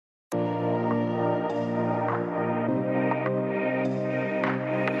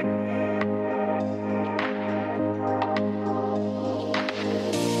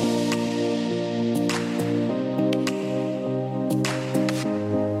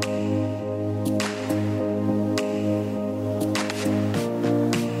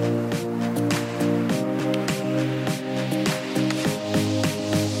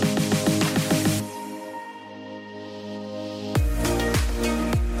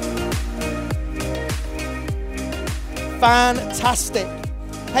Fantastic.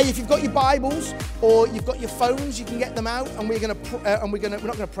 Hey, if you've got your Bibles or you've got your phones, you can get them out, and we're not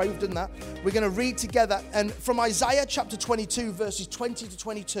going to pray. We've done that. We're going to read together, and from Isaiah chapter 22, verses 20 to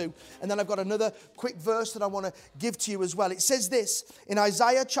 22, and then I've got another quick verse that I want to give to you as well. It says this in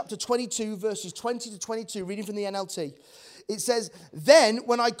Isaiah chapter 22, verses 20 to 22, reading from the NLT. It says, "Then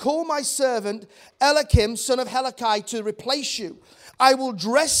when I call my servant Eliakim, son of Helkai, to replace you, I will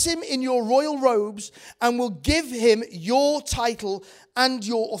dress him in your royal robes and will give him your title and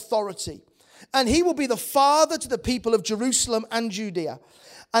your authority. And he will be the father to the people of Jerusalem and Judea.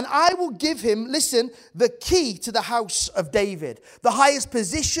 And I will give him," listen, "the key to the house of David, the highest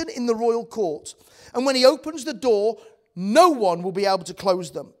position in the royal court. And when he opens the door, no one will be able to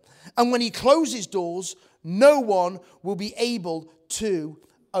close them. And when he closes doors, no one will be able to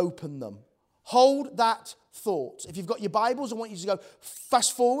open them." Hold that thought. If you've got your Bibles, I want you to go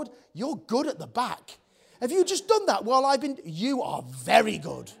fast forward. You're good at the back. Have you just done that while I've been? You are very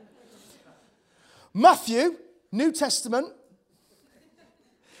good. Matthew, New Testament.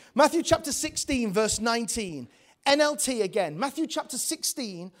 Matthew chapter 16, verse 19. NLT again. Matthew chapter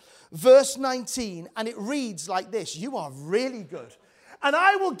 16, verse 19. And it reads like this. You are really good. "And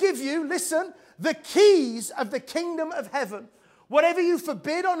I will give you," listen, "the keys of the kingdom of heaven. Whatever you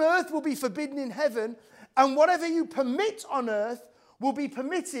forbid on earth will be forbidden in heaven, and whatever you permit on earth will be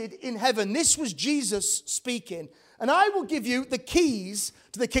permitted in heaven." This was Jesus speaking. "And I will give you the keys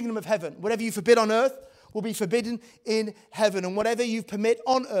to the kingdom of heaven. Whatever you forbid on earth will be forbidden in heaven, and whatever you permit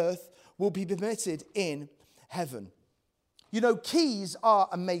on earth will be permitted in heaven." You know, keys are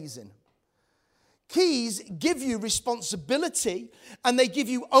amazing. Keys give you responsibility and they give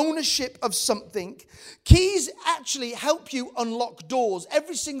you ownership of something. Keys actually help you unlock doors.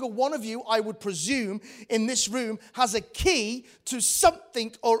 Every single one of you, I would presume, in this room has a key to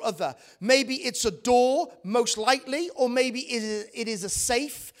something or other. Maybe it's a door, most likely, or maybe it is a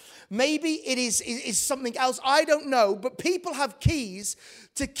safe. Maybe it is something else. I don't know, but people have keys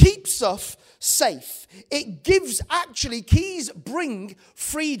to keep stuff safe. Keys bring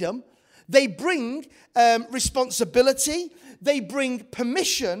freedom. They bring responsibility, they bring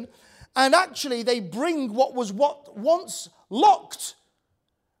permission, and actually they bring what was once locked,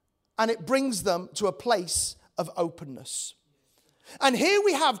 and it brings them to a place of openness. And here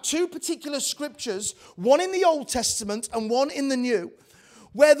we have two particular scriptures, one in the Old Testament and one in the New,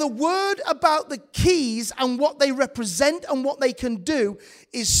 where the word about the keys and what they represent and what they can do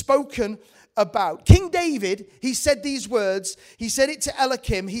is spoken about. King David, he said these words. He said it to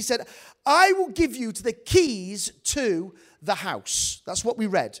Eliakim. He said, "I will give you the keys to the house." That's what we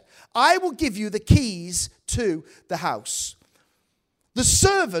read. "I will give you the keys to the house." The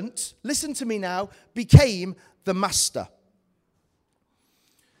servant, listen to me now, became the master.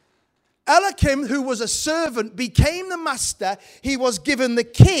 Eliakim, who was a servant, became the master. He was given the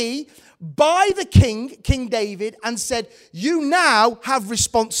key by the king, King David, and said, "You now have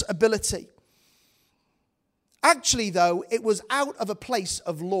responsibility." Actually, though, it was out of a place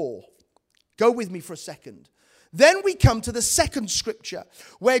of law. Go with me for a second. Then we come to the second scripture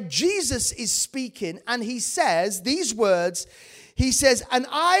where Jesus is speaking and he says these words. He says, "And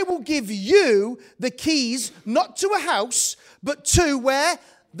I will give you the keys, not to a house, but to where?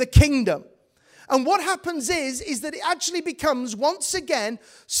 The kingdom." And what happens is that it actually becomes, once again,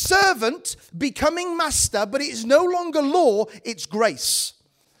 servant becoming master, but it is no longer law, it's grace.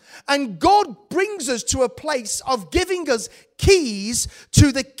 And God brings us to a place of giving us keys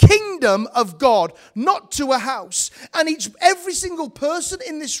to the kingdom of God, not to a house. And every single person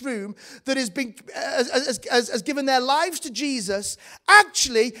in this room that has given their lives to Jesus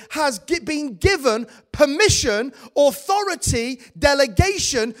actually has been given permission, authority,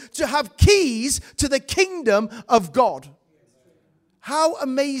 delegation to have keys to the kingdom of God. How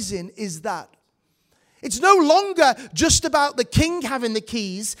amazing is that? It's no longer just about the king having the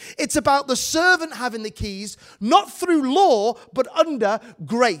keys. It's about the servant having the keys, not through law, but under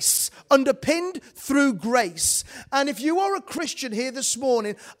grace, underpinned through grace. And if you are a Christian here this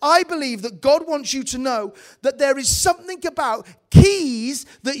morning, I believe that God wants you to know that there is something about keys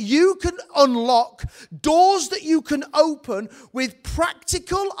that you can unlock, doors that you can open with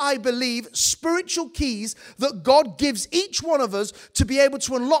practical, I believe, spiritual keys that God gives each one of us to be able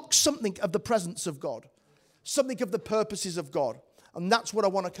to unlock something of the presence of God, something of the purposes of God. And that's what I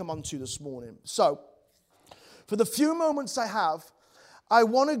want to come on to this morning. So, for the few moments I have, I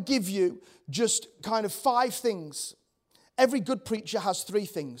want to give you just kind of 5 things. Every good preacher has 3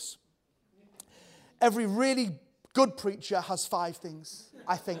 things. Every really good preacher has 5 things,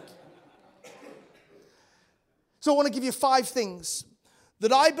 I think. So I want to give you 5 things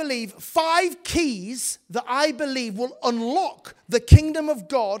that I believe, 5 keys that I believe will unlock the kingdom of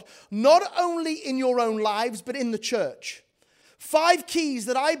God, not only in your own lives, but in the church. 5 keys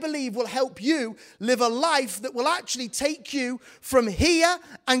that I believe will help you live a life that will actually take you from here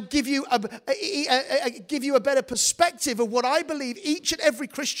and give you a better perspective of what I believe each and every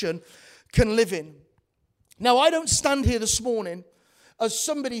Christian can live in. Now, I don't stand here this morning as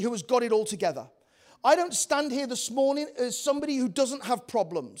somebody who has got it all together. I don't stand here this morning as somebody who doesn't have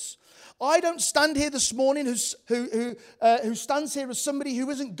problems. I don't stand here this morning who stands here as somebody who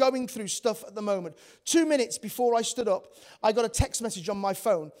isn't going through stuff at the moment. 2 minutes before I stood up, I got a text message on my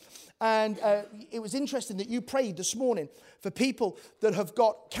phone. And it was interesting that you prayed this morning for people that have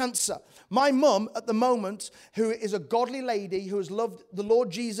got cancer. My mum, at the moment, who is a godly lady who has loved the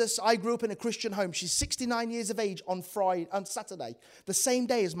Lord Jesus. I grew up in a Christian home. She's 69 years of age on Saturday, the same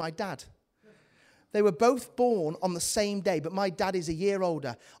day as my dad. They were both born on the same day, but my dad is a year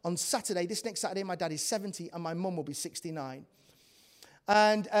older. On Saturday, this next Saturday, my dad is 70 and my mum will be 69.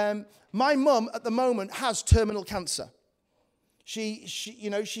 And my mum at the moment has terminal cancer.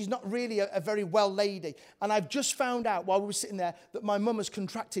 She's not really a very well lady. And I've just found out while we were sitting there that my mum has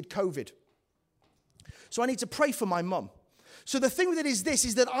contracted COVID. So I need to pray for my mum. So the thing with it is this,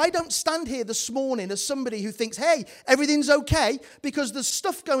 is that I don't stand here this morning as somebody who thinks, hey, everything's okay, because there's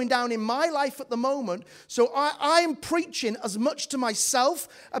stuff going down in my life at the moment. So I am preaching as much to myself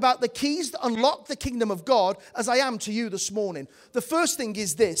about the keys that unlock the kingdom of God as I am to you this morning. The first thing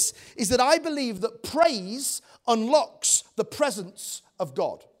is this, is that I believe that praise unlocks the presence of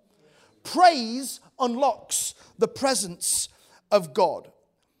God. Praise unlocks the presence of God.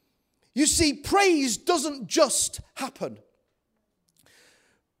 You see, praise doesn't just happen.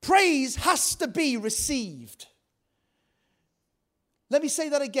 Praise has to be received. Let me say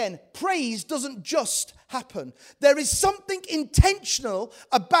that again. Praise doesn't just happen. There is something intentional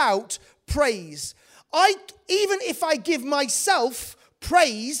about praise. Even if I give myself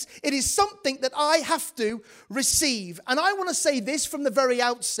praise, it is something that I have to receive. And I want to say this from the very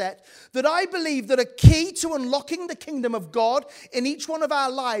outset, that I believe that a key to unlocking the kingdom of God in each one of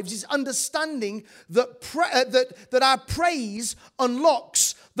our lives is understanding that our praise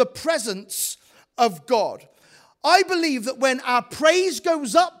unlocks the presence of God. I believe that when our praise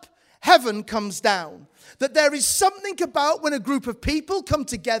goes up, heaven comes down. That there is something about when a group of people come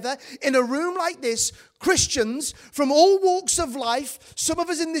together in a room like this, Christians from all walks of life. Some of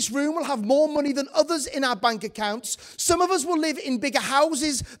us in this room will have more money than others in our bank accounts. Some of us will live in bigger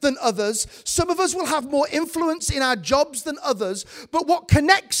houses than others. Some of us will have more influence in our jobs than others. But what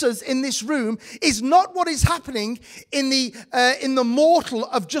connects us in this room is not what is happening in the mortal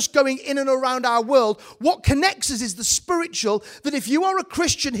of just going in and around our world. What connects us is the spiritual, that if you are a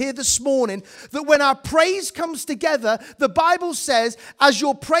Christian here this morning, that when our praise comes together, the Bible says, as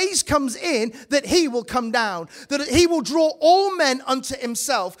your praise comes in, that he will come down, that he will draw all men unto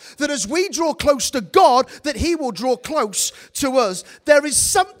himself, that as we draw close to God, that he will draw close to us. There is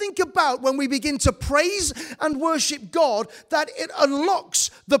something about when we begin to praise and worship God that it unlocks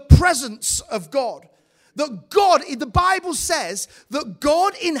the presence of God. That God, the Bible says that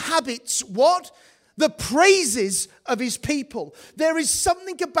God inhabits what? The praises of his people. There is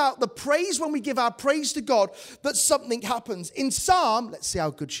something about the praise when we give our praise to God that something happens. In Psalm, let's see how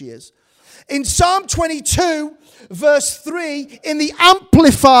good she is. In Psalm 22, verse 3, in the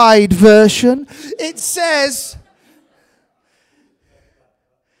Amplified version, it says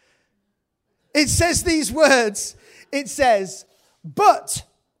these words. It says, but,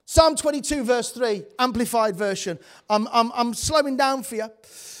 Psalm 22, verse 3, Amplified version. I'm slowing down for you.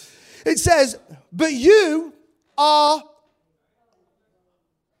 It says, but you are...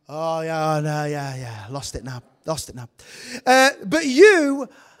 Oh, yeah. Lost it now. But you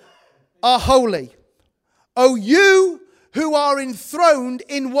are holy. O you who are enthroned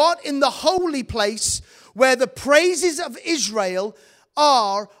in what? In the holy place where the praises of Israel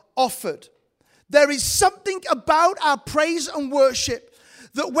are offered. There is something about our praise and worship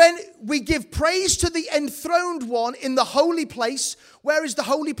that when we give praise to the enthroned one in the holy place, where is the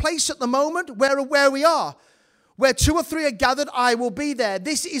holy place at the moment? Where we are. Where 2 or 3 are gathered, I will be there.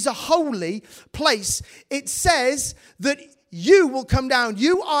 This is a holy place. It says that you will come down.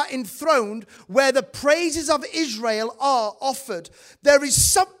 You are enthroned where the praises of Israel are offered. There is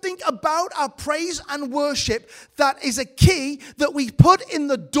something about our praise and worship that is a key that we put in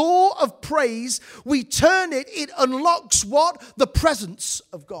the door of praise. We turn it. It unlocks what? The presence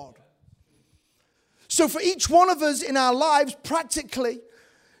of God. So for each one of us in our lives, practically,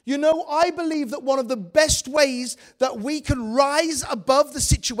 You know, I believe that one of the best ways that we can rise above the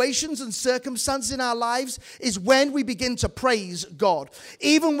situations and circumstances in our lives is when we begin to praise God.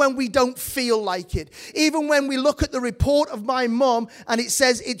 Even when we don't feel like it. Even when we look at the report of my mum and it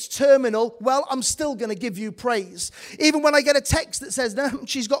says it's terminal, well, I'm still going to give you praise. Even when I get a text that says, no,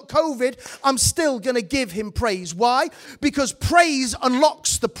 she's got COVID, I'm still going to give him praise. Why? Because praise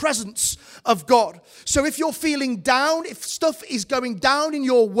unlocks the presence of God. So if you're feeling down, if stuff is going down in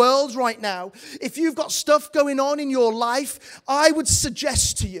your world right now, if you've got stuff going on in your life, I would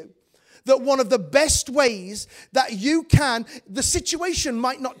suggest to you that one of the best ways that you can, the situation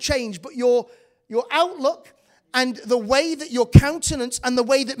might not change, but your outlook and the way that your countenance and the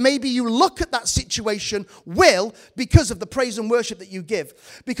way that maybe you look at that situation will, because of the praise and worship that you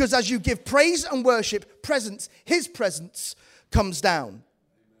give. Because as you give praise and worship, his presence comes down.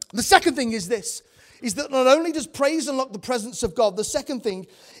 The second thing is this, is that not only does praise unlock the presence of God, the second thing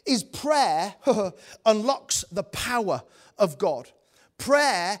is prayer unlocks the power of God.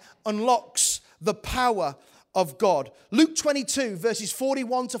 Prayer unlocks the power of God. Luke 22, verses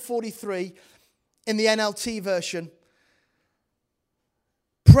 41 to 43 in the NLT version.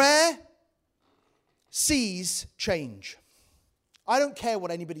 Prayer sees change. I don't care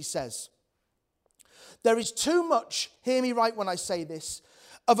what anybody says. There is too much, hear me right when I say this,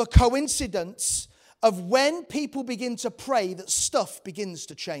 of a coincidence of when people begin to pray that stuff begins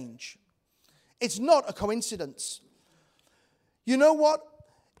to change. It's not a coincidence. You know what?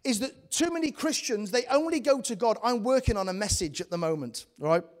 Is that too many Christians, they only go to God. I'm working on a message at the moment,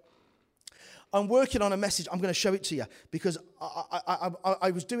 right? I'm working on a message. I'm going to show it to you because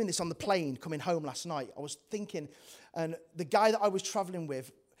I was doing this on the plane coming home last night. I was thinking, and the guy that I was traveling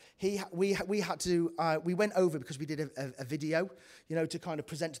with, we went over because we did a video, to kind of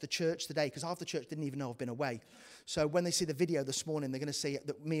present to the church today, because half the church didn't even know I've been away. So when they see the video this morning, they're going to see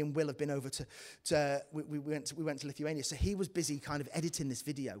that me and Will have been over we went to Lithuania. So he was busy kind of editing this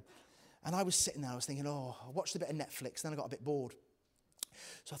video. And I was sitting there, I was thinking, I watched a bit of Netflix, then I got a bit bored.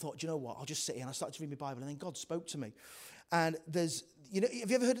 So I thought, do you know what, I'll just sit here. And I started to read my Bible, and then God spoke to me. And there's, have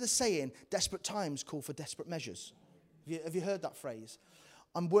you ever heard of the saying, desperate times call for desperate measures? Have you heard that phrase?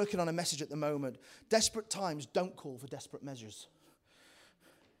 I'm working on a message at the moment. Desperate times don't call for desperate measures.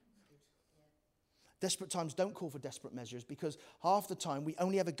 Desperate times don't call for desperate measures, because half the time we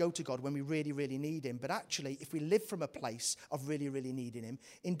only ever go to God when we really, really need him. But actually, if we live from a place of really, really needing him,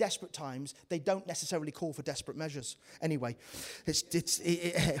 in desperate times, they don't necessarily call for desperate measures. Anyway, it's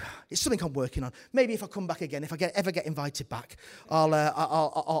something I'm working on. Maybe if I come back again, if I ever get invited back,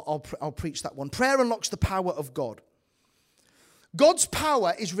 I'll preach that one. Prayer unlocks the power of God. God's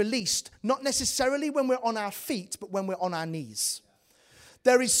power is released not necessarily when we're on our feet, but when we're on our knees.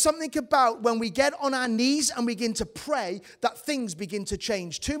 There is something about when we get on our knees and begin to pray that things begin to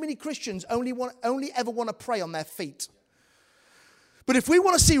change. Too many Christians only ever want to pray on their feet. But if we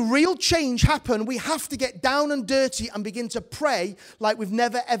want to see real change happen, we have to get down and dirty and begin to pray like we've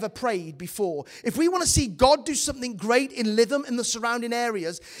never, ever prayed before. If we want to see God do something great in Lytham and the surrounding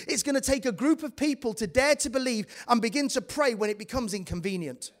areas, it's going to take a group of people to dare to believe and begin to pray when it becomes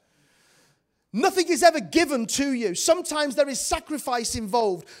inconvenient. Nothing is ever given to you. Sometimes there is sacrifice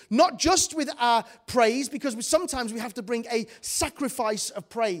involved, not just with our praise, because sometimes we have to bring a sacrifice of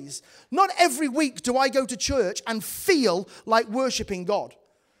praise. Not every week do I go to church and feel like worshiping God.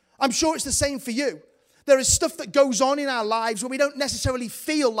 I'm sure it's the same for you. There is stuff that goes on in our lives where we don't necessarily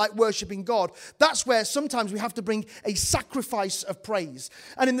feel like worshiping God. That's where sometimes we have to bring a sacrifice of praise.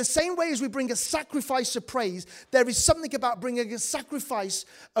 And in the same way as we bring a sacrifice of praise, there is something about bringing a sacrifice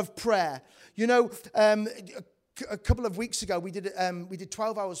of prayer. A couple of weeks ago, we did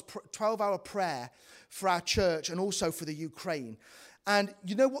 12-hour prayer for our church and also for the Ukraine. And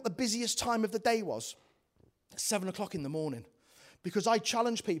you know what the busiest time of the day was? 7 o'clock in the morning. Because I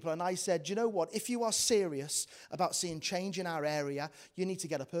challenged people and I said, you know what? If you are serious about seeing change in our area, you need to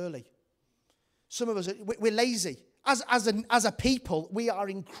get up early. Some of us, we're lazy. As a people, we are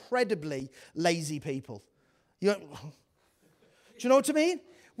incredibly lazy people. Do you know what I mean?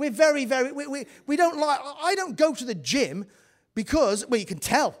 We're very, very, we don't like, I don't go to the gym because, well, you can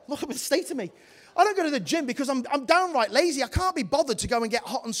tell. Look at the state of me. I don't go to the gym because I'm downright lazy. I can't be bothered to go and get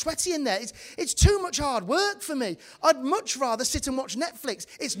hot and sweaty in there. It's too much hard work for me. I'd much rather sit and watch Netflix.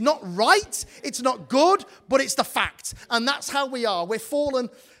 It's not right. It's not good, but it's the fact. And that's how we are. We're fallen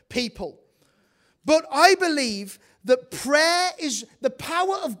people. But I believe that the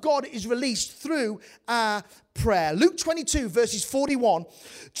power of God is released through our prayer. Luke 22, verses 41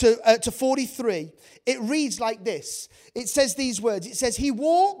 to 43, it reads like this. It says these words. It says, he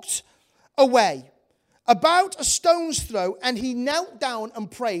walked away about a stone's throw, and he knelt down and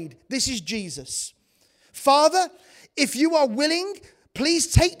prayed. This is Jesus. Father, if you are willing, please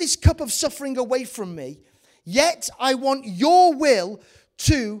take this cup of suffering away from me. Yet I want your will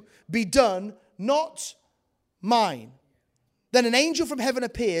to be done, not mine. Then an angel from heaven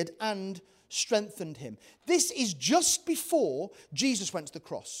appeared and strengthened him. This is just before Jesus went to the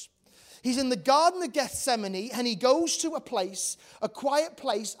cross. He's in the Garden of Gethsemane, and he goes to a place, a quiet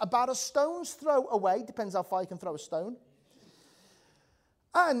place, about a stone's throw away. Depends how far you can throw a stone.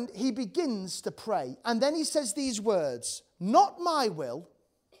 And he begins to pray. And then he says these words, not my will,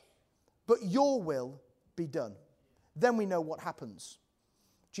 but your will be done. Then we know what happens.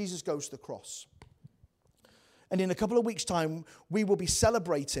 Jesus goes to the cross. And in a couple of weeks' time, we will be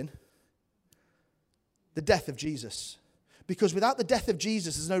celebrating the death of Jesus. Because without the death of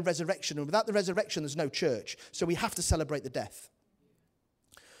Jesus, there's no resurrection. And without the resurrection, there's no church. So we have to celebrate the death.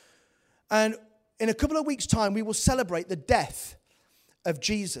 And in a couple of weeks' time, we will celebrate the death of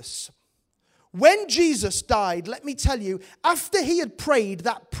Jesus. When Jesus died, let me tell you, after he had prayed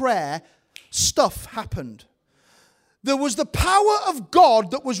that prayer, stuff happened. There was the power of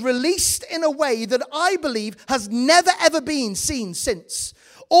God that was released in a way that I believe has never ever been seen since.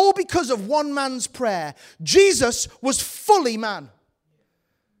 All because of one man's prayer. Jesus was fully man.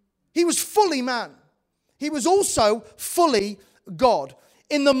 He was fully man. He was also fully God.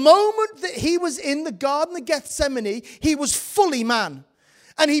 In the moment that he was in the Garden of Gethsemane, he was fully man.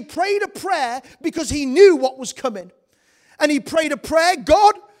 And he prayed a prayer because he knew what was coming. And he prayed a prayer,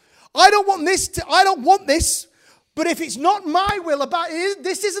 God, I don't want this. But if it's not my will about it,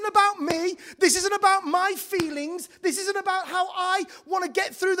 this isn't about me. This isn't about my feelings. This isn't about how I want to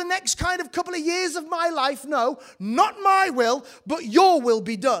get through the next kind of couple of years of my life. No, not my will, but your will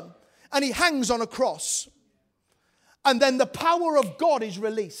be done. And he hangs on a cross. And then the power of God is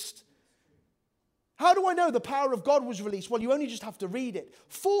released. How do I know the power of God was released? Well, you only just have to read it.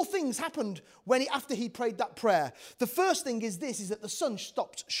 4 things happened after he prayed that prayer. The first thing is that the sun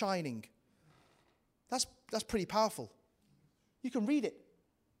stopped shining. That's pretty powerful. You can read it.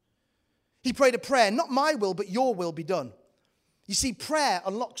 He prayed a prayer, not my will, but your will be done. You see, prayer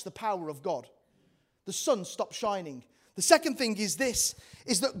unlocks the power of God. The sun stopped shining. The second thing is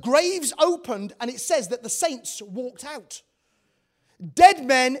that graves opened, and it says that the saints walked out. Dead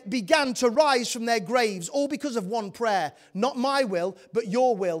men began to rise from their graves, all because of one prayer. Not my will, but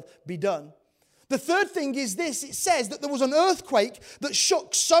your will be done. The third thing is this. It says that there was an earthquake that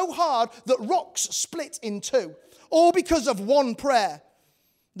shook so hard that rocks split in two. All because of one prayer.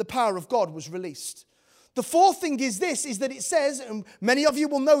 The power of God was released. The fourth thing is that it says, and many of you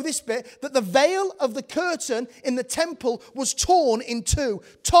will know this bit, that the veil of the curtain in the temple was torn in two,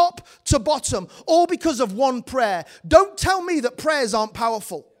 top to bottom, all because of one prayer. Don't tell me that prayers aren't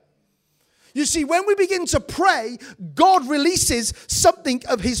powerful. You see, when we begin to pray, God releases something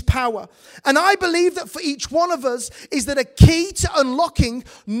of his power. And I believe that for each one of us is that a key to unlocking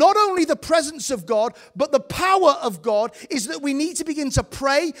not only the presence of God, but the power of God is that we need to begin to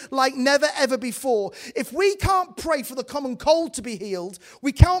pray like never ever before. If we can't pray for the common cold to be healed,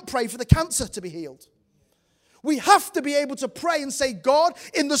 we can't pray for the cancer to be healed. We have to be able to pray and say, God,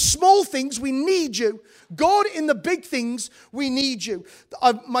 in the small things, we need you. God, in the big things, we need you.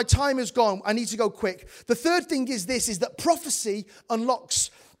 My time is gone. I need to go quick. The third thing is that prophecy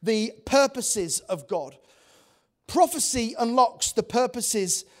unlocks the purposes of God. Prophecy unlocks the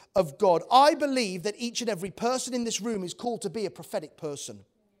purposes of God. I believe that each and every person in this room is called to be a prophetic person.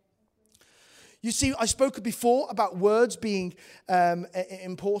 You see, I spoke before about words being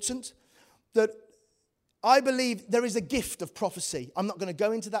important. That I believe there is a gift of prophecy. I'm not going to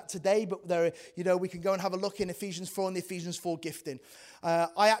go into that today, but we can go and have a look in Ephesians 4 and the Ephesians 4 gifting.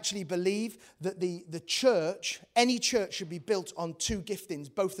 I actually believe that the church, any church should be built on 2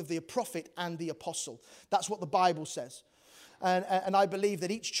 giftings, both of the prophet and the apostle. That's what the Bible says. And I believe that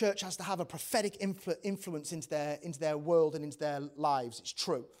each church has to have a prophetic influence into their world and into their lives. It's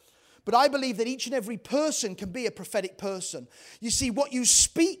true. But I believe that each and every person can be a prophetic person. You see, what you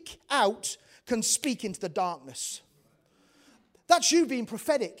speak out can speak into the darkness. That's you being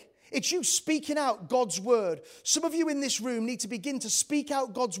prophetic. It's you speaking out God's word. Some of you in this room need to begin to speak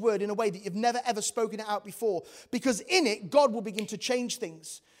out God's word in a way that you've never ever spoken it out before. Because in it, God will begin to change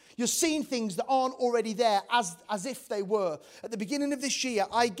things. You're seeing things that aren't already there as if they were. At the beginning of this year,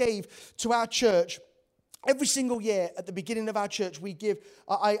 I gave to our church. Every single year at the beginning of our church,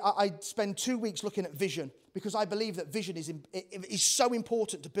 I spend 2 weeks looking at vision. Because I believe that vision is so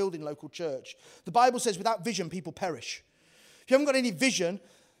important to building local church. The Bible says without vision, people perish. If you haven't got any vision,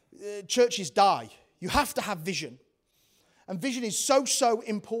 churches die. You have to have vision. And vision is so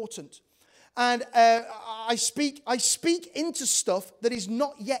important. And I speak into stuff that is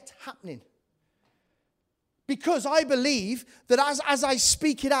not yet happening. Because I believe that as I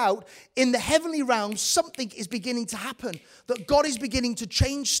speak it out, in the heavenly realm, something is beginning to happen. That God is beginning to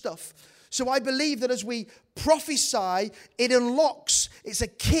change stuff. So I believe that as we prophesy, it's a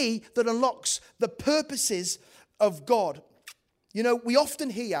key that unlocks the purposes of God. You know, we often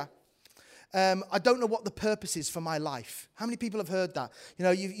hear, I don't know what the purpose is for my life. How many people have heard that? You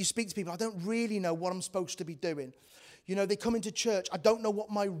know, you speak to people, I don't really know what I'm supposed to be doing. You know, they come into church, I don't know what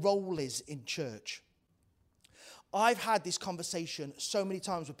my role is in church. I've had this conversation so many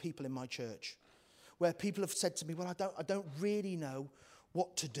times with people in my church where people have said to me, well, I don't really know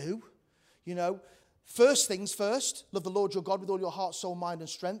what to do. You know, first things first, love the Lord your God with all your heart, soul, mind, and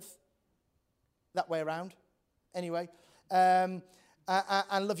strength. That way around. Anyway. And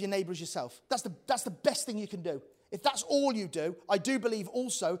love your neighbour as yourself. That's the best thing you can do. If that's all you do, I do believe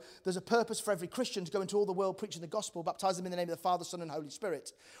also there's a purpose for every Christian to go into all the world preaching the gospel, baptize them in the name of the Father, Son, and Holy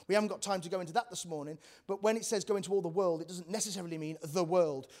Spirit. We haven't got time to go into that this morning, but when it says go into all the world, it doesn't necessarily mean the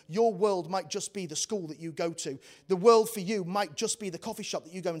world. Your world might just be the school that you go to. The world for you might just be the coffee shop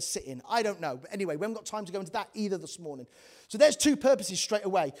that you go and sit in. I don't know. But anyway, we haven't got time to go into that either this morning. So there's two purposes straight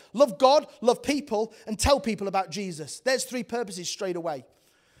away. Love God, love people, and tell people about Jesus. There's three purposes straight away.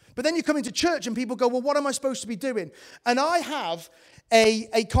 But then you come into church and people go, well, what am I supposed to be doing? And I have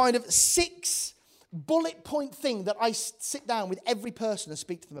a kind of 6 bullet point thing that I sit down with every person and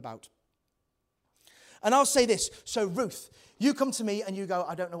speak to them about. And I'll say this. So Ruth, you come to me and you go,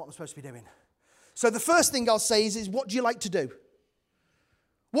 I don't know what I'm supposed to be doing. So the first thing I'll say is what do you like to do?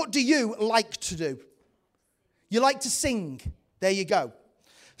 What do you like to do? You like to sing. There you go.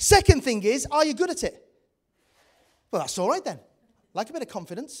 Second thing is, are you good at it? Well, that's all right then. Like a bit of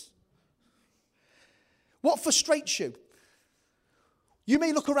confidence. What frustrates you? You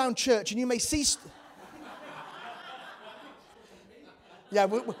may look around church and you may see... Yeah,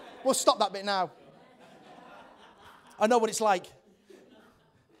 we'll stop that bit now. I know what it's like.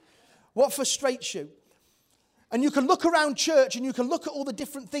 What frustrates you? And you can look around church and you can look at all the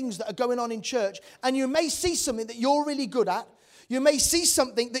different things that are going on in church, and you may see something that you're really good at. You may see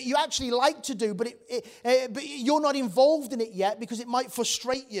something that you actually like to do, but you're not involved in it yet because it might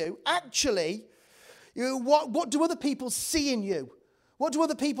frustrate you. Actually, what do other people see in you? What do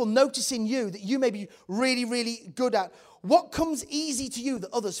other people notice in you that you may be really, really good at? What comes easy to you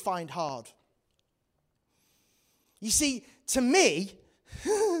that others find hard? You see, to me,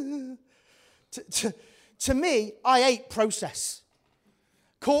 to me, I hate process.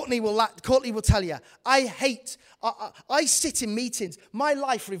 Courtney will tell you, I sit in meetings. My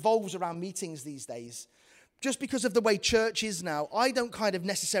life revolves around meetings these days. Just because of the way church is now, I don't kind of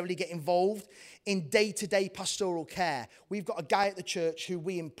necessarily get involved in day-to-day pastoral care. We've got a guy at the church who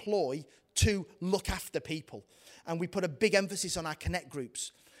we employ to look after people. And we put a big emphasis on our connect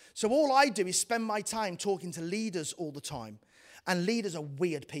groups. So all I do is spend my time talking to leaders all the time. And leaders are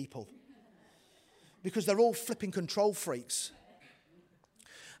weird people. Because they're all flipping control freaks.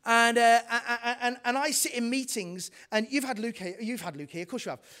 And I sit in meetings, and you've had Luke here, of course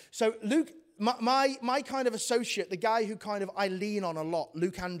you have. So Luke, my kind of associate, the guy who kind of I lean on a lot,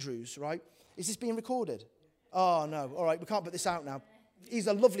 Luke Andrews, right? Is this being recorded? Oh, no. All right, we can't put this out now. He's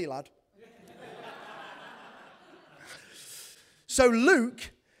a lovely lad. So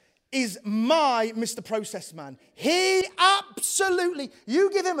Luke is my Mr. Process man. He absolutely,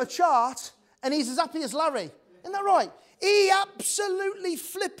 you give him a chart, and he's as happy as Larry. Isn't that right? He absolutely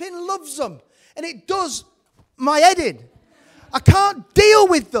flipping loves them. And it does my head in. I can't deal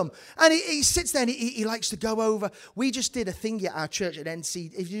with them. And he sits there and he likes to go over. We just did a thing at our church at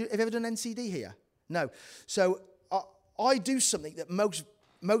NCD. Have you ever done NCD here? No. So I do something that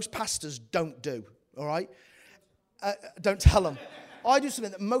most pastors don't do. All right? Don't tell them. I do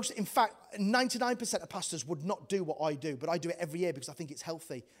something that in fact, 99% of pastors would not do what I do. But I do it every year because I think it's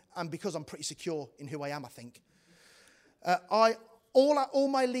healthy. And because I'm pretty secure in who I am, I think. All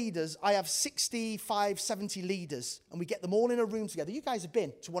my leaders, I have 65, 70 leaders, and we get them all in a room together. You guys have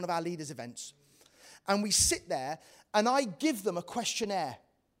been to one of our leaders' events. And we sit there, and I give them a questionnaire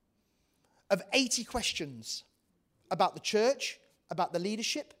of 80 questions about the church, about the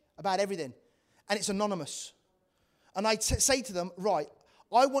leadership, about everything. And it's anonymous. And I say to them, right,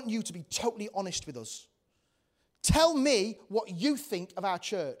 I want you to be totally honest with us. Tell me what you think of our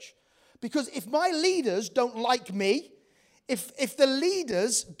church. Because if my leaders don't like me, if the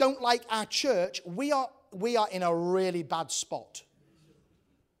leaders don't like our church, we are in a really bad spot.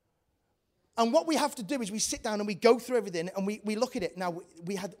 And what we have to do is we sit down and we go through everything and we look at it. Now,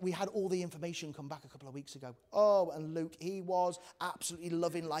 we had all the information come back a couple of weeks ago. Oh, and Luke, he was absolutely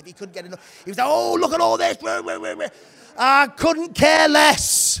loving life. He couldn't get enough. He was like, oh, look at all this. I couldn't care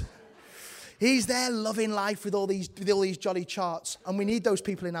less. He's there loving life with all these jolly charts. And we need those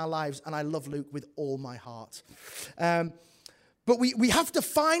people in our lives. And I love Luke with all my heart. But we have to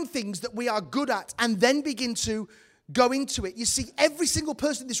find things that we are good at and then begin to go into it. You see, every single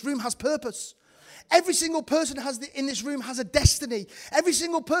person in this room has purpose. Every single person in this room has a destiny. Every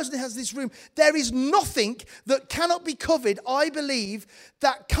single person has this room. There is nothing that cannot be covered, I believe,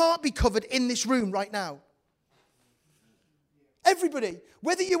 that can't be covered in this room right now. Everybody,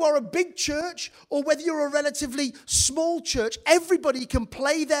 whether you are a big church or whether you're a relatively small church, everybody can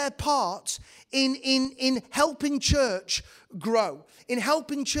play their part in helping church grow, in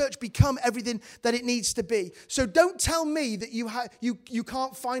helping church become everything that it needs to be. So don't tell me that you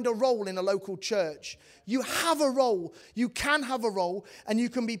can't find a role in a local church. You have a role. You can have a role, and you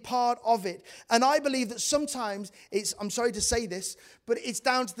can be part of it. And I believe that sometimes I'm sorry to say this, but it's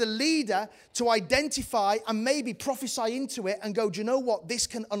down to the leader to identify and maybe prophesy into it and go, do you know what? This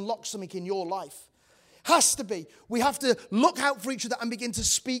can unlock something in your life. Has to be. We have to look out for each other and begin to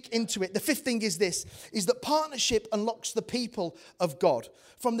speak into it. The fifth thing is this, is that partnership unlocks the people of God.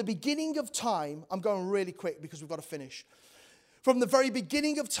 From the beginning of time, I'm going really quick because we've got to finish. From the very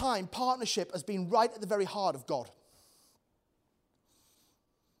beginning of time, partnership has been right at the very heart of God.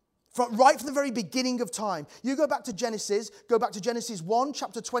 Right from the very beginning of time. You go back to Genesis 1,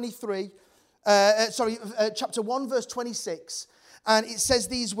 chapter 23, chapter 1, verse 26, and it says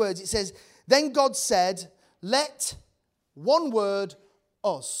these words. It says, then God said, let, one word,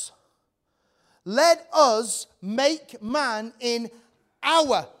 us. Let us make man in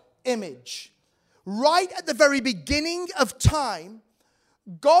our image. Right at the very beginning of time,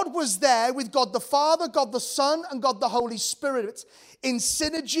 God was there with God the Father, God the Son, and God the Holy Spirit in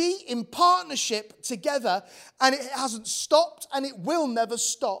synergy, in partnership together, and it hasn't stopped and it will never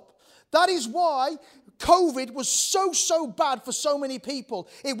stop. That is why COVID was so bad for so many people.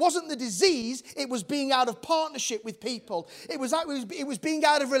 It wasn't the disease, it was being out of partnership with people. It was being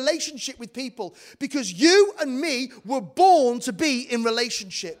out of relationship with people, because you and me were born to be in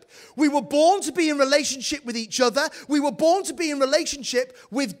relationship. We were born to be in relationship with each other. We were born to be in relationship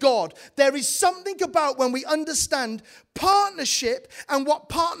with God. There is something about when we understand partnership and what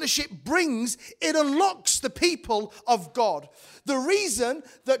partnership brings, it unlocks the people of God. The reason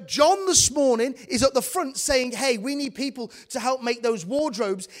that John this morning is at the front saying, hey, we need people to help make those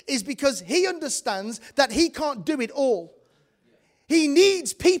wardrobes, is because he understands that he can't do it all. He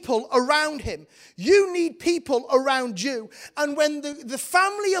needs people around him. You need people around you. And when the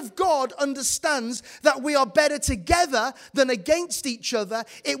family of God understands that we are better together than against each other,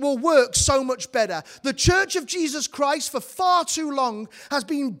 it will work so much better. The Church of Jesus Christ for far too long has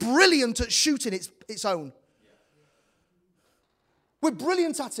been brilliant at shooting its own. We're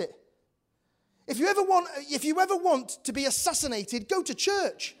brilliant at it. If you ever want to be assassinated, go to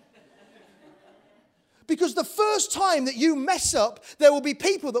church. Because the first time that you mess up, there will be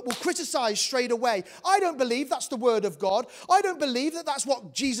people that will criticize straight away. I don't believe that's the word of God. I don't believe that that's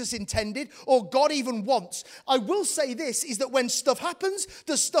what Jesus intended or God even wants. I will say this, is that when stuff happens,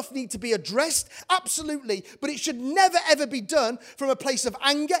 does stuff need to be addressed? Absolutely. But it should never, ever be done from a place of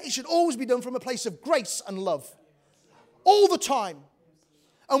anger. It should always be done from a place of grace and love. All the time.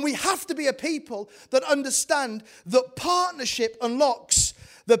 And we have to be a people that understand that partnership unlocks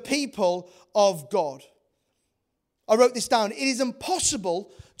the people of God. I wrote this down. It is impossible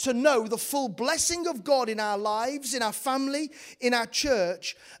to know the full blessing of God in our lives, in our family, in our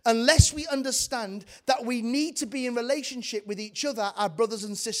church, unless we understand that we need to be in relationship with each other, our brothers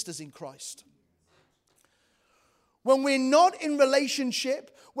and sisters in Christ. When we're not in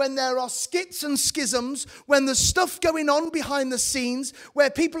relationship, when there are skits and schisms, when there's stuff going on behind the scenes, where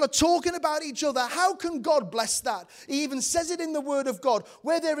people are talking about each other, how can God bless that? He even says it in the Word of God.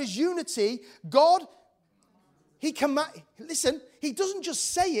 Where there is unity, God, He doesn't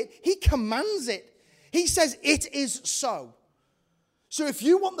just say it, He commands it. He says it is so. So if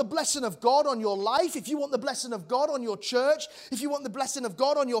you want the blessing of God on your life, if you want the blessing of God on your church, if you want the blessing of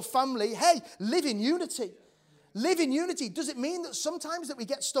God on your family, hey, live in unity. Live in unity. Does it mean that sometimes that we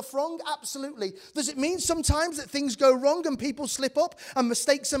get stuff wrong? Absolutely. Does it mean sometimes that things go wrong and people slip up and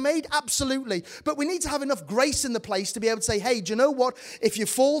mistakes are made? Absolutely. But we need to have enough grace in the place to be able to say, hey, do you know what? If you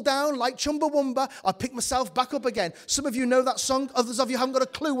fall down like Chumbawamba, I'll pick myself back up again. Some of you know that song. Others of you haven't got a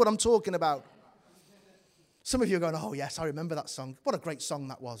clue what I'm talking about. Some of you are going, oh yes, I remember that song. What a great song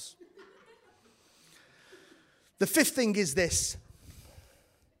that was. The fifth thing is this.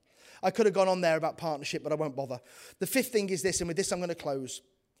 I could have gone on there about partnership, but I won't bother. The fifth thing is this, and with this I'm going to close.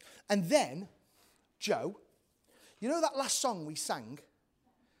 And then, Joe, you know that last song we sang?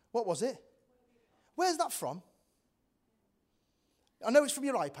 What was it? Where's that from? I know it's from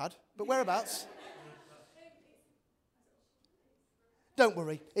your iPad, but whereabouts? Don't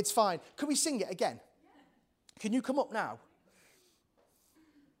worry, it's fine. Can we sing it again? Can you come up now?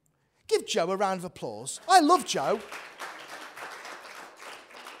 Give Joe a round of applause. I love Joe.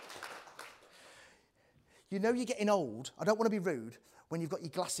 You know you're getting old. I don't want to be rude when you've got your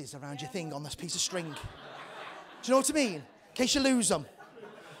glasses around your thing on this piece of string. Do you know what I mean? In case you lose them. Do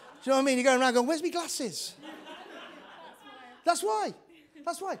you know what I mean? You're going around going, where's my glasses? That's why.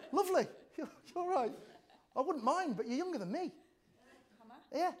 That's why. Lovely. You're all right. I wouldn't mind, but you're younger than me.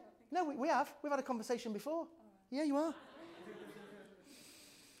 Yeah. No, we have. We've had a conversation before. Yeah, you are.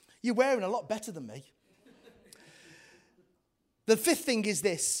 You're wearing a lot better than me. The fifth thing is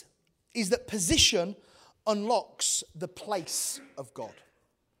this, is that position unlocks the place of God.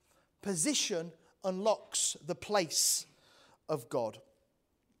 Position unlocks the place of God.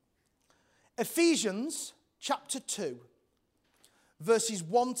 Ephesians chapter 2, verses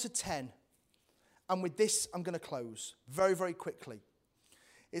 1 to 10. And with this, I'm going to close very, very quickly.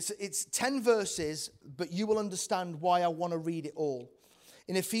 It's 10 verses, but you will understand why I want to read it all.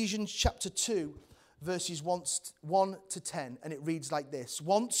 In Ephesians chapter 2, verses 1 to 10, and it reads like this.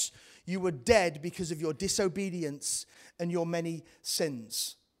 Once you were dead because of your disobedience and your many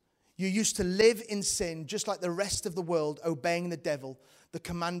sins. You used to live in sin just like the rest of the world, obeying the devil, the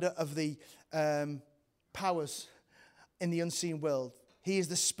commander of the powers in the unseen world. He is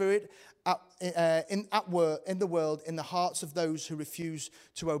the spirit at work in the world, in the hearts of those who refuse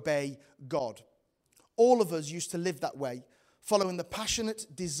to obey God. All of us used to live that way, following the passionate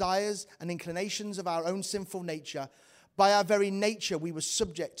desires and inclinations of our own sinful nature. By our very nature, we were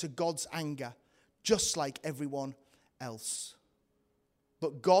subject to God's anger, just like everyone else.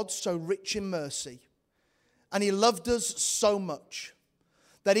 But God, so rich in mercy, and He loved us so much,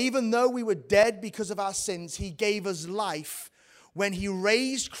 that even though we were dead because of our sins, He gave us life when He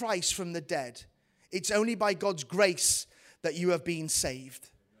raised Christ from the dead. It's only by God's grace that you have been saved.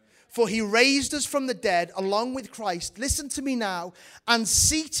 For He raised us from the dead along with Christ, listen to me now, and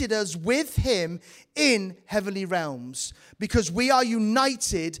seated us with Him in heavenly realms, because we are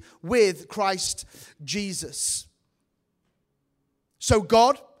united with Christ Jesus. So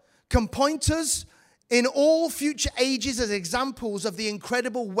God can point us in all future ages as examples of the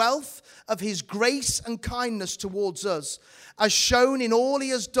incredible wealth of His grace and kindness towards us, as shown in all He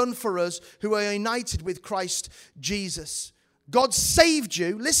has done for us who are united with Christ Jesus. God saved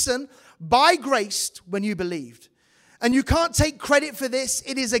you, listen, by grace when you believed. And you can't take credit for this.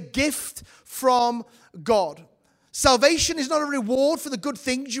 It is a gift from God. Salvation is not a reward for the good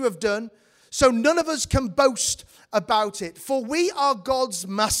things you have done, so none of us can boast about it. For we are God's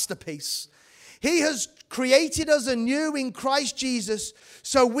masterpiece. He has created us anew in Christ Jesus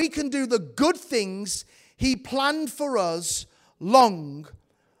so we can do the good things He planned for us long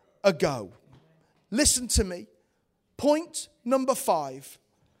ago. Listen to me. Point number 5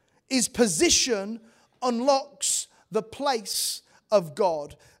 is position unlocks the place of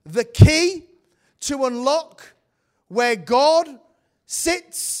God. The key to unlock where God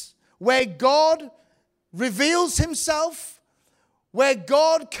sits, where God reveals Himself, where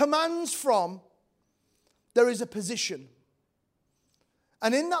God commands from, there is a position.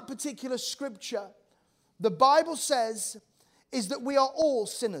 And in that particular scripture, the Bible says is that we are all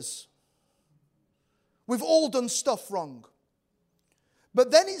sinners. We've all done stuff wrong.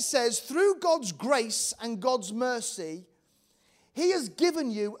 But then it says, through God's grace and God's mercy, He has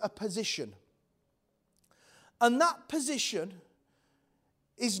given you a position. And that position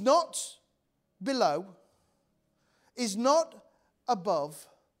is not below, is not above,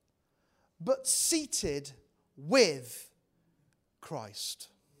 but seated with Christ.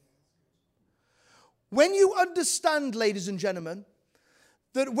 When you understand, ladies and gentlemen,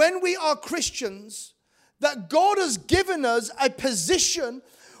 that when we are Christians, that God has given us a position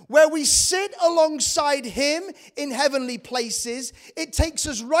where we sit alongside Him in heavenly places, it takes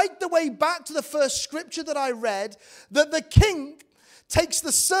us right the way back to the first scripture that I read, that the king takes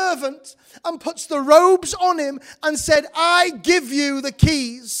the servant and puts the robes on him and said, I give you the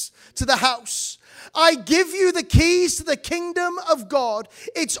keys to the house. I give you the keys to the kingdom of God.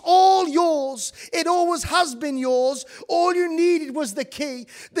 It's all yours. It always has been yours. All you needed was the key.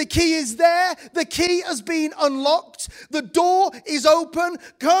 The key is there. The key has been unlocked. The door is open.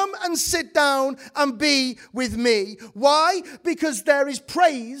 Come and sit down and be with me. Why? Because there is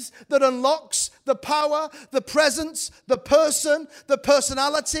praise that unlocks the power, the presence, the person, the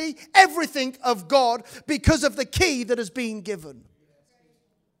personality, everything of God because of the key that has been given.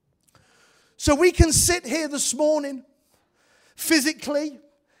 So we can sit here this morning physically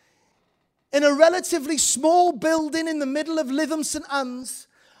in a relatively small building in the middle of Lytham St Anne's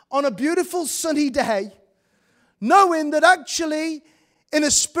on a beautiful sunny day, knowing that actually, in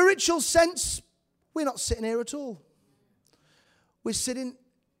a spiritual sense, we're not sitting here at all. We're sitting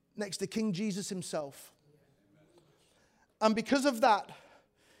next to King Jesus himself. And because of that,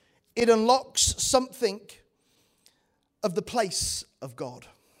 it unlocks something of the place of God.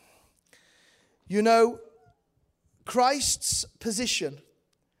 You know, Christ's position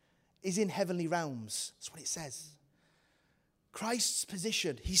is in heavenly realms. That's what it says. Christ's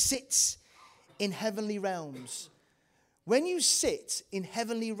position, he sits in heavenly realms. When you sit in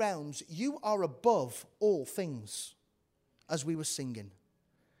heavenly realms, you are above all things, as we were singing.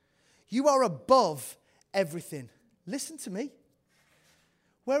 You are above everything. Listen to me.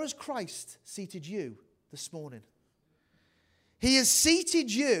 Where has Christ seated you this morning? He has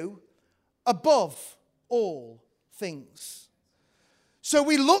seated you above all things. So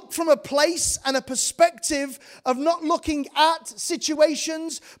we look from a place and a perspective of not looking at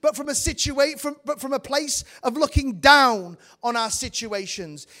situations, but from a place of looking down on our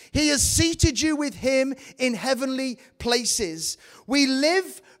situations. He has seated you with him in heavenly places. We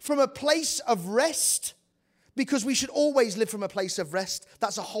live from a place of rest because we should always live from a place of rest.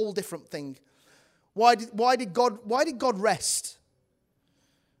 That's a whole different thing. Why did God rest?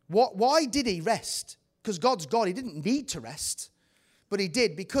 Why did he rest? Because God's God. He didn't need to rest. But he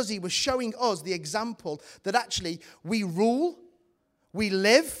did because he was showing us the example that actually we rule, we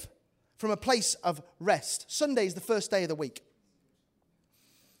live from a place of rest. Sunday is the first day of the week.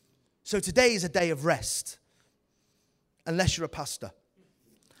 So today is a day of rest. Unless you're a pastor.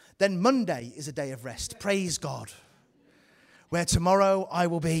 Then Monday is a day of rest. Praise God. Where tomorrow I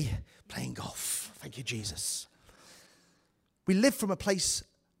will be playing golf. Thank you, Jesus. We live from a place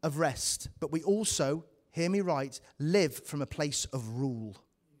of rest, but we also, hear me right, live from a place of rule.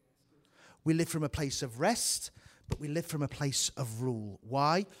 We live from a place of rest, but we live from a place of rule.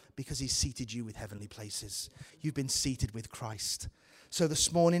 Why? Because he's seated you with heavenly places. You've been seated with Christ. So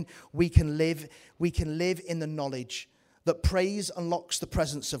this morning we can live in the knowledge that praise unlocks the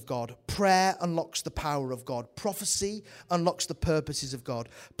presence of God. Prayer unlocks the power of God. Prophecy unlocks the purposes of God.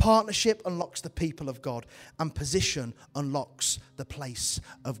 Partnership unlocks the people of God. And position unlocks the place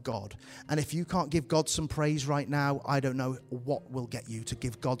of God. And if you can't give God some praise right now, I don't know what will get you to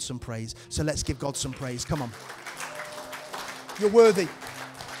give God some praise. So let's give God some praise. Come on. You're worthy.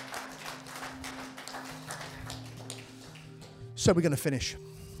 So we're going to finish.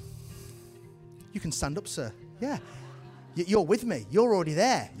 You can stand up, sir. Yeah. You're with me. You're already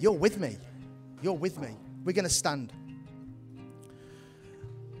there. You're with me. You're with me. We're going to stand.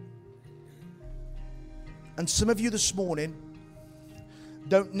 And some of you this morning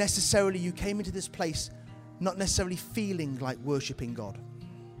you came into this place not necessarily feeling like worshiping God.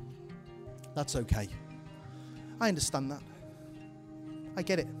 That's okay. I understand that. I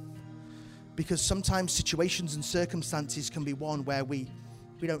get it. Because sometimes situations and circumstances can be one where we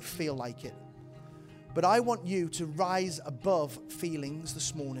don't feel like it. But I want you to rise above feelings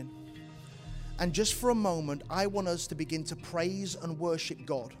this morning. And just for a moment, I want us to begin to praise and worship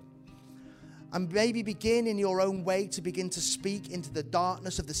God. And maybe begin in your own way to begin to speak into the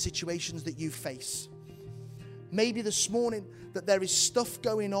darkness of the situations that you face. Maybe this morning that there is stuff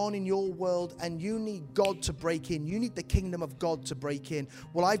going on in your world and you need God to break in. You need the kingdom of God to break in.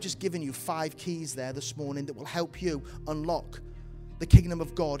 Well, I've just given you 5 keys there this morning that will help you unlock the kingdom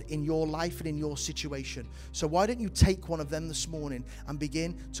of God in your life and in your situation. So why don't you take one of them this morning and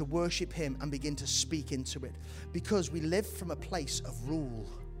begin to worship him and begin to speak into it? Because we live from a place of rule.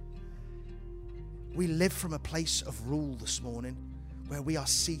 We live from a place of rule this morning where we are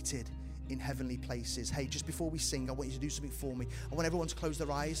seated in heavenly places. Hey, just before we sing, I want you to do something for me. I want everyone to close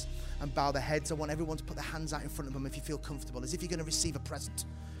their eyes and bow their heads. I want everyone to put their hands out in front of them if you feel comfortable, as if you're going to receive a present.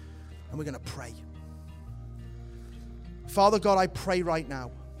 And we're going to pray. Father God, I pray right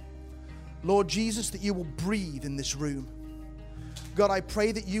now, Lord Jesus, that you will breathe in this room. God, I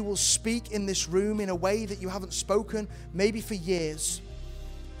pray that you will speak in this room in a way that you haven't spoken maybe for years.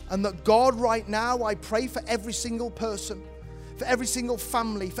 And that God, right now, I pray for every single person, for every single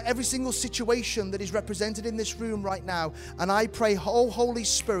family, for every single situation that is represented in this room right now. And I pray, oh Holy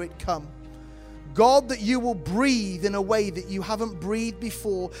Spirit, come. God, that you will breathe in a way that you haven't breathed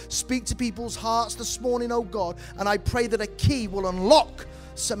before. Speak to people's hearts this morning, oh God. And I pray that a key will unlock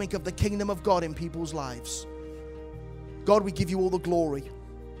something of the kingdom of God in people's lives. God, we give you all the glory.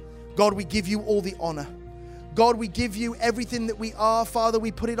 God, we give you all the honor. God, we give you everything that we are. Father,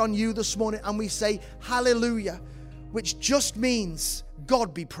 we put it on you this morning and we say hallelujah, which just means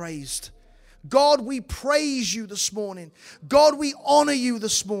God be praised. God, we praise you this morning. God, we honor you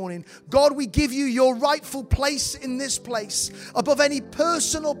this morning. God, we give you your rightful place in this place. Above any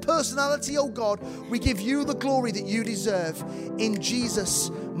person or personality, oh God, we give you the glory that you deserve. In Jesus'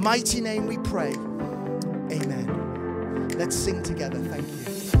 mighty name we pray. Amen. Let's sing together. Thank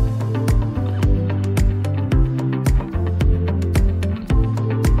you.